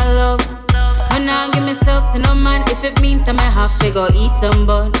regal love. When I give myself to no man, if it means I may have to go eat some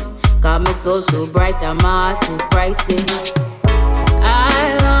bun. Got my soul too bright and my heart too pricey.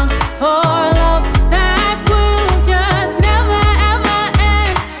 I long for love that will just never ever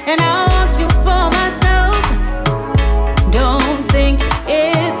end. And I want you for myself. Don't think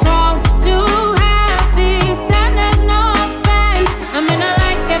it's wrong to have these standards, no offense. I'm in a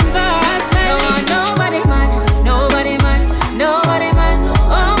like embarrassment. No one, nobody man, nobody man, nobody man.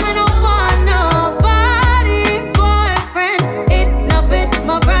 Oh, I don't want nobody boyfriend. It no fit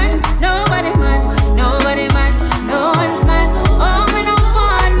my brand. Nobody man, nobody man, no one's man. Oh, I don't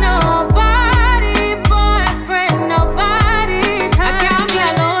want nobody boyfriend. Nobody's high. I can't be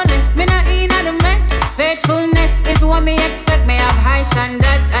alone if me not in the mess. Faithfulness is what me expect. Me have high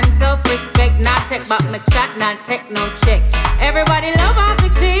standards and self-respect. Not take back my chat, not take no check. Everybody love after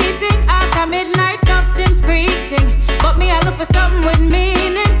cheating. After midnight, enough gym screeching. But me, I look for something with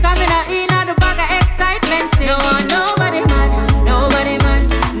meaning. Coming out in the bag of excitement. No one, nobody man, nobody man,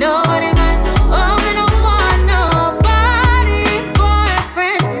 nobody man. Oh, I don't want nobody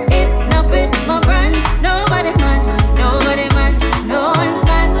boyfriend. It no fit my brand. Nobody man, nobody man, no one's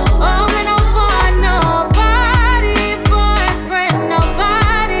man. Oh, I don't want nobody boyfriend.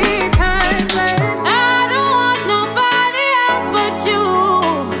 Nobody's husband. I don't want nobody else but you.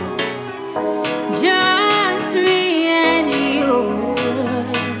 Just me and you.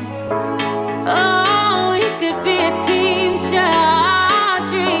 Oh, we could be a team, share our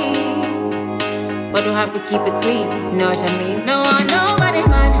dreams. But we have to keep it clean, you know what I mean? No one, nobody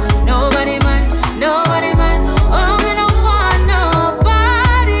man, nobody man, nobody man. Oh, I don't want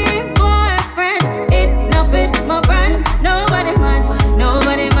nobody boyfriend. It no fit my brand. Nobody man,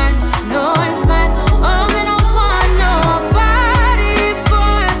 nobody man, no one's man. Oh, I don't want nobody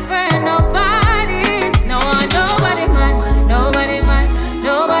boyfriend. Nobody's, no one, nobody man, nobody man,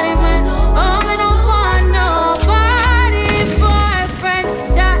 nobody man. Oh, I don't want nobody boyfriend.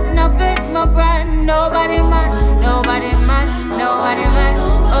 That no fit my brand. Nobody man, nobody man, nobody man.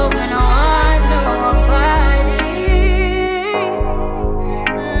 Oh, I don't want nobody.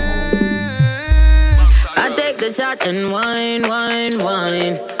 I take the shot and wine, wine,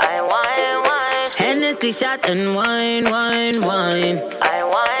 wine. I wine, wine. Hennessy shot and wine, wine, wine. I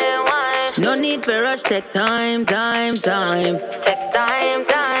wine, wine. No need for rush, take time, time, time. Take time,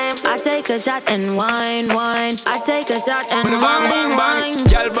 time. I take a shot and wine, wine. I take a shot and wine, wine.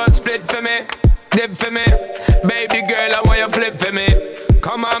 Girl, but split for me, dip for me. Baby girl, I want you flip for me.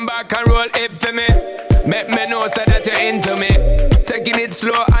 Come on back and roll it for me. Make me know so that you're into me. Taking it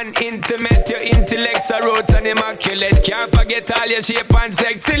slow and intimate. Your intellect's a roots and immaculate. Can't forget all your shape and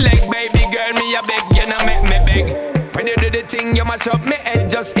sexy leg. Baby girl, me a beg, you know make me beg. When you do the thing, you mash up me head.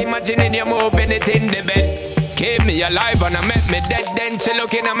 Just imagining you moving it in the bed. Keep me alive and I make me dead. Then she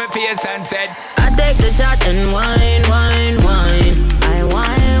looking at my face and said, I take the shot and wine, wine, wine. I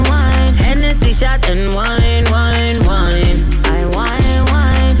wine, wine. Hennessy shot and wine, wine, wine. I wine,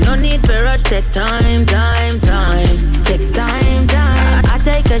 wine. No need for rush, take time, time, time. Take time, time. I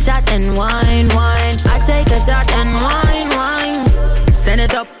take a shot and wine, wine. I take a shot and wine, wine. Send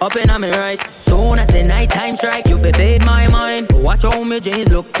it up in on me right. Soon as the night time strike, you fi fade my mind. Watch how me jeans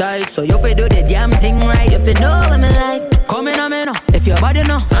look tight, so you fi do the damn thing right. You fi know what me like. Come in on me now, if your body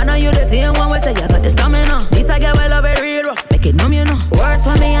know. I know you the same one, we say you got the stamina. This I get well up it real rough, make it numb you know. Worse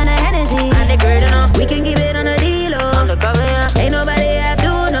for me on the Hennessy and the girl you know. We can give it on the deal, oh.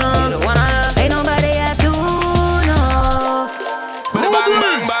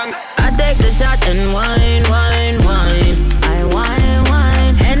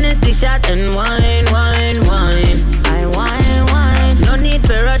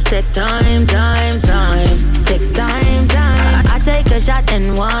 Time. Take time. I take a shot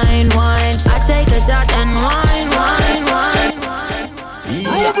and wine. I take a shot and wine.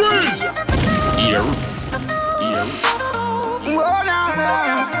 Yeah.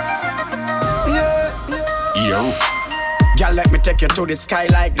 Girl, let me take you to the sky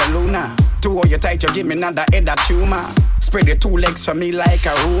like the Luna. To hold you tight, you give me another head of tumor. Spread your 2 legs for me like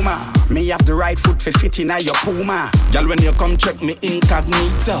a rumor. Me have the right foot for fitting at your puma. Girl, when you come check me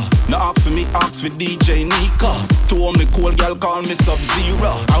incognito. No ask for me, ask for DJ Nika. To hold me cool, girl, call me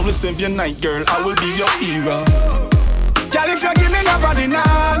Sub-Zero. I will save your night, girl, I will be your hero. Girl, if you give me nobody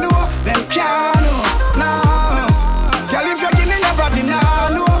now, no, then can't no. Girl, if you give me nobody now,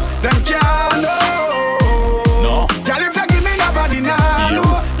 no, then can't no. Girl, if you give me nobody now, no,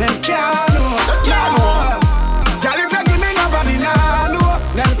 then can't no. Girl, if you give me nobody now, no,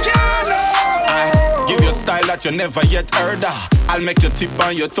 then can't no. I give you style that you never yet heard of. I'll make you tip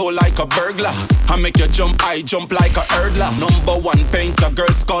on your toe like a burglar. I make you jump, I jump like a hurdler. Number 1 painter,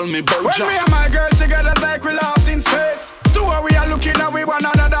 girls call me Burger. When me and my girl together like we lost in space. 2 we are looking at we one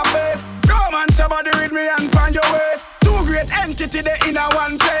another face. Come on, somebody with me and pan your waist. 2 great entity they in a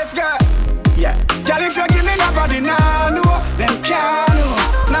one place, girl. Yeah, girl, if you give me nobody now, no, then can't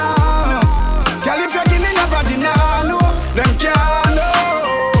no. Girl, if you give me nobody now, no, then can't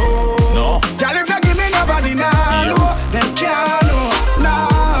no. Girl, if you give me nobody now, no, then can't no.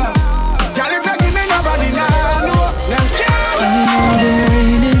 Girl, if you give me nobody now, no, then can't no. The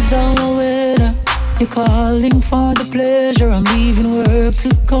rain is on my weather. You're calling for the pleasure. I'm leaving work to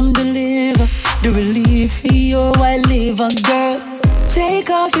come deliver the relief for your white liver, girl. Take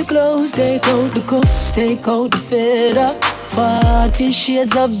off your clothes, take out the cuffs, take out the feather. 40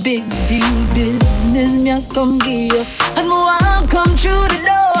 shades of big deal business, me I come give you. As my walk come through the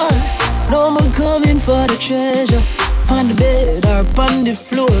door, no I'm coming for the treasure. On the bed or on the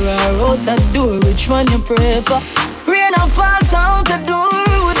floor or out the door, which one you prefer? Rain or fall, out the door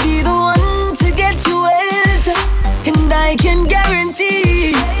would be the one to get you wet. And I can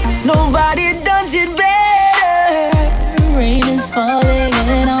guarantee nobody does it better. Rain is falling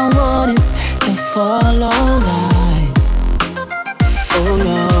and I want it to fall all night. Oh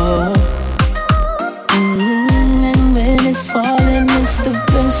Lord. And when it's falling, it's the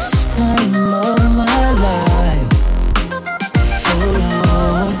best time of my life. Oh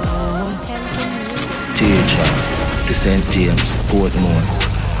Lord. Teacher, the St. James, Portmore.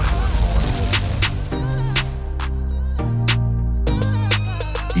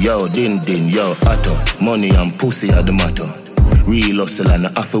 Yo, din, yo, atto. Money and pussy are the matter. Real hustle and I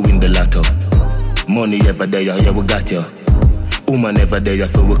have to win the lotto. Money ever there, yeah, we got you. Woman ever there,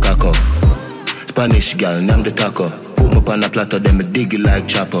 so we cock up. Spanish gal, name the taco. Put me on a platter, then me dig it like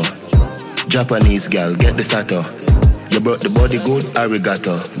chopper. Japanese gal, get the sato. You brought the body good,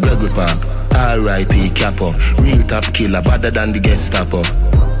 arigato. Gregory Park, R.I.P. Capo. Real top killer, better than the Gestapo.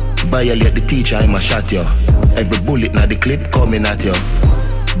 Violate the teacher, I'ma shot you. Every bullet na the clip coming at you.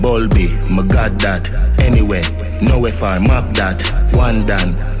 Bulby, my got that. Anyway, nowhere far, map that. One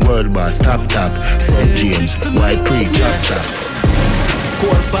done, world boss, top. St. James, white pre, chop.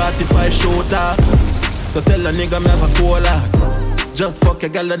 Cold 45 shooter. So tell a nigga me have a cola. Just fuck a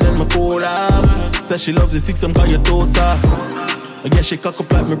gal and then me cool off. Say she loves the 6, I'm call you toe soft. I guess she cock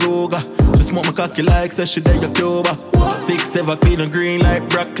up like me Ruger. She smoke my cocky like say she there your Cuba. 6'7" clean and green like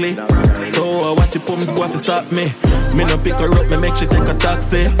broccoli. So I watch your pumps boy to stop me. Me no pick her up, me make she take a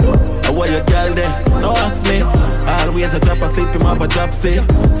taxi. I want your girl there, no ask me. Always a drop asleep, him have a drop say.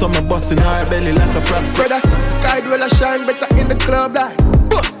 So me bustin' her belly like a prop. Brother, sky dweller shine better in the club like.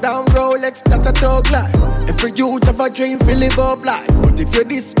 Bust down Rolex, that's a thug like. Every youth have a dream, feel live up like. But if you're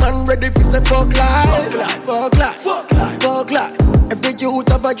this man ready for say fuck life. Fuck life. Every youth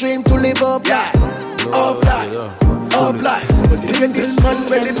have a dream to live up like. Up life. But if you're this man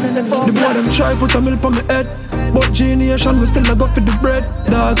ready for say fuck life. The boy them try put a milk on my head. But G-Nation we still a go for the bread.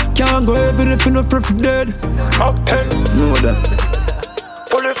 Dog, can't go even if you no free for dead. Octane, know that.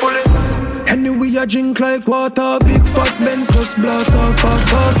 Fully. Anyway, I drink like water. Big fat Benz just blast off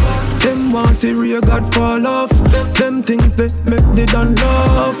fast. Them want see real God fall off. Them things they make they done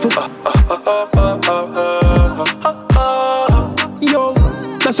laugh. Yo,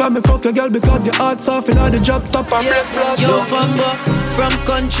 that's why me fuck a girl because your heart's off and all the drop top and brains blast. Yo, from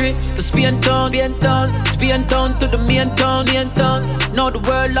country to Spain town to the main town. Now the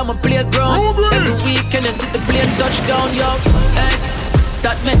world I'm a playground. Every weekend I see the plane touchdown, yo. Hey,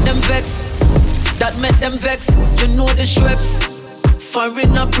 that make them vex. You know the Schweppes.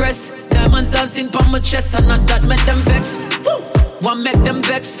 Foreigner press. Diamonds dancing on my chest and that make them vex. One make them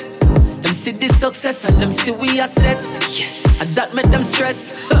vex. Them see the success and them see we assets. Yes. And that make them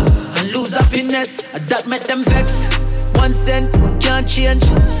stress. and lose happiness. That make them vex. 1 cent can't change.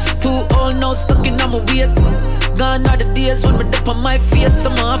 2 old now stuck in my waist. Gone are the days when me dip on my face.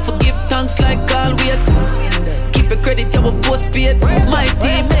 I'ma forgive thanks like always. Keep it credit, I will post paid. My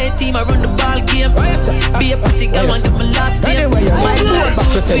team, I run the ball game. Be a pretty girl, want get my last name. My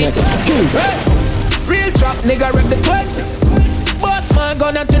boy, sweet. Real trap, nigga, rep the 20. Boss man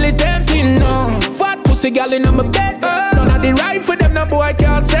gun until it empty, no. Fat pussy girl in my bed. None of the rifle them, no boy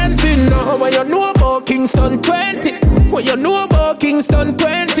can't send for no. When you know about Kingston 20. When you know about Kingston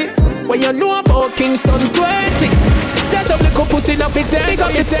 20. When you know about Kingston 20. There's a little pussy enough it take.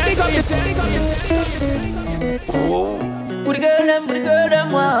 With the girl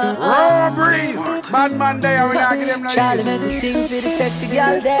them want. Raw breeze. Bad man there, we not give them no Charlie make me sing for the sexy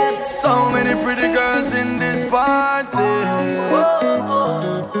girl them. So many pretty girls in this party.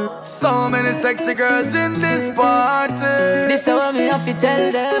 So many sexy girls in this party. This is what me have to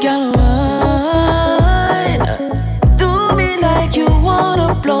tell them. Girl, wine. Do me like you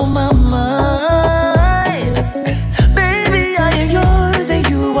wanna blow my mind. Baby, I am yours and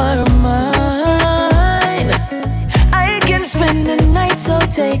you are mine. I can spend the night, so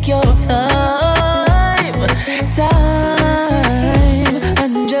take your time.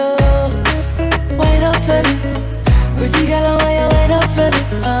 And just wind up for me. Pretty girl, why you wind up for me?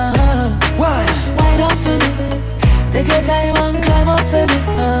 Wind up for me. Take your time and climb up for me.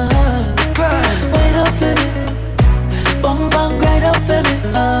 Climb. Wind up for me. Bum bum grind up for me.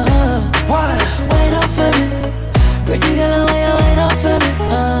 Wind up for me. Pretty girl, why you wind up for me?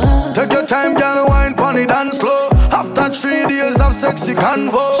 Take your time, girl, wine pon it and slow. After 3 days of sexy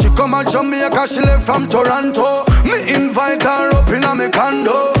convo, she come to Jamaica, she left from Toronto. Me invite her up in a me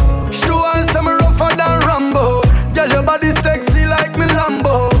condo. She wants some rougher than Rambo. Girl, your body sexy like me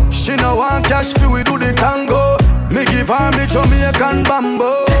Lambo. She no want cash fee, we do the tango. Me give her me Jamaican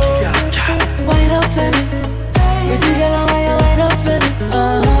bambo. Wind up for me. Pretty girl, why you wind up for me?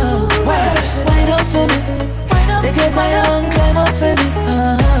 Wind up for me. Take your time and climb up for me.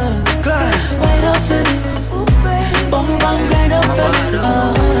 Wind up for me. Bum bum grind up for me.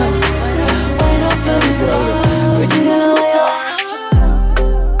 Wind up for me. Pretty girl, why you wind up for me?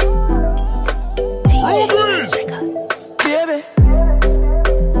 Baby.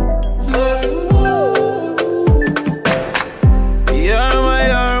 You're my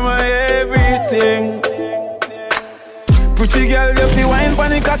everything. Pretty girl, you feel wine pon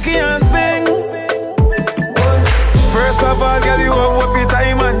the cocky and sing. First of all, girl, you have what the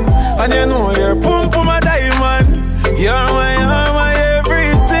time and you know you're pump for my diamond. You're my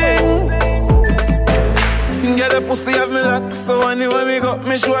everything. Girl, the pussy have me locked, so anyway me got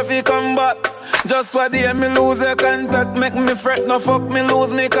me sure if you come back. Just for the me lose your contact, make me fret, no fuck me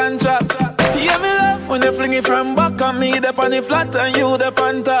lose me contract. Yeah, me love when you fling it from back and me up on the flat and you up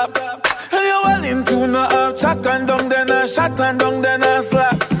on top. And you well into no half chuck and down then a shot and down then a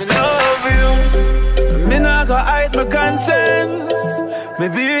slap. Me love you, me not gonna hide my conscience. Me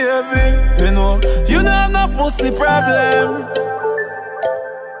baby, you know you don't have no pussy problem.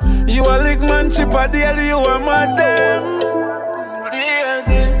 You a lick man chip a deal, you a madam.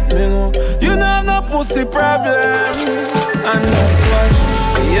 You know you don't have no pussy problem. And that's why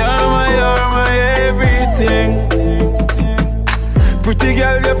you're my everything. Pretty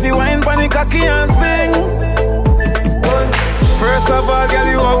girl, you feel wine pon the cocky and sing. First of all, girl,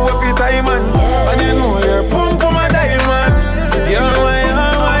 you have what the time and you know you're pump for my diamond. You're my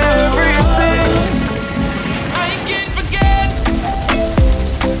everything. I can't forget.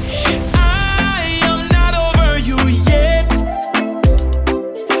 I am not over you yet.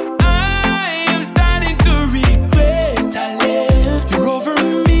 I am starting to regret I left. You're over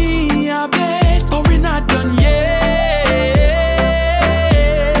me, I bet, but we're not done yet.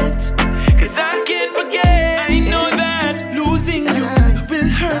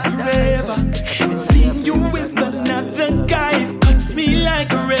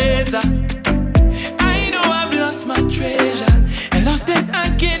 I know I've lost my treasure and lost that I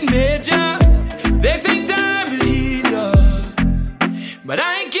can't measure. They say time will heal you, but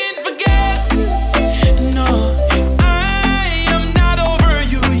I can't forget. No, I am not over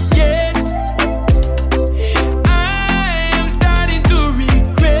you yet. I am starting to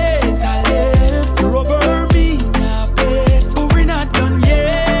regret I left. You're over me, I bet, but we're not done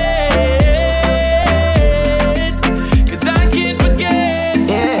yet. 'Cause I can't forget.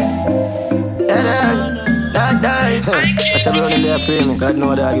 Watch a brother in there pray me. God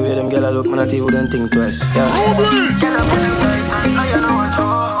know that I give them girl a look, man, I wouldn't think twice. Yeah. Girl a pussy tight, I know what you.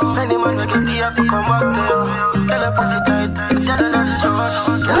 Any man we get here for come back to you. Girl a pussy tight, I tell her not the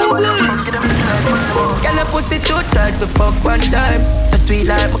truth. Girl a pussy tight, pussy more. Girl a pussy too tight to fuck one time. A sweet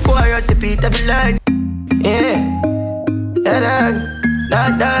like my chorus, repeat every line. Yeah,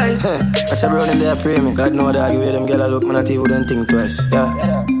 that dies. Watch a brown in there, pray me. God know that you hear them girl look, man, I tell you wouldn't think twice.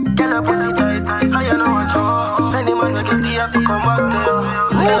 Yeah. Girl a pussy tight, how you know what you? Any man we get the have to come back to you.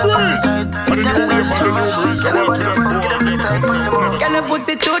 Girl a pussy tight, girl a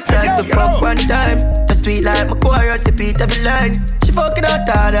pussy too tight to fuck one time. A sweet like my chorus, repeat every line. She fucking out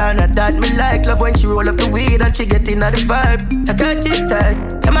hard and that me like. Love when she roll up the weed and she get in the vibe. I got this tight,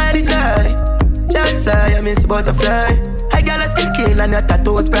 am I the shy? Just fly, I miss the butterfly. I got a skin kill and your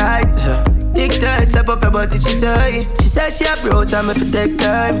tattoos bright. Big time, step up your body, she say. She said she a bro, time if it take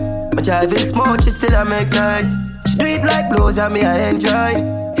time. My driving smooth, she still a make noise. She do it like blues and me I enjoy.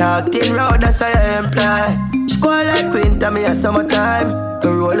 Acting road, that's how I employ. She go like Quinta, me a summertime. The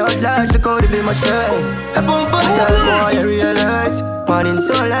roll out large, look how they be my shine. A boom boom time, boy, I realize. Morning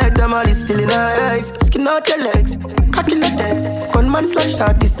so light, the money still in her eyes. Skin out your legs, cock in the head. Gunman slash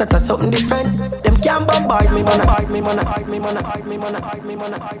shot, this not a something different. Them can't bombard me, man.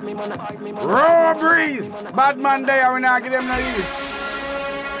 Raw breeze, bad man there, we not give them no use.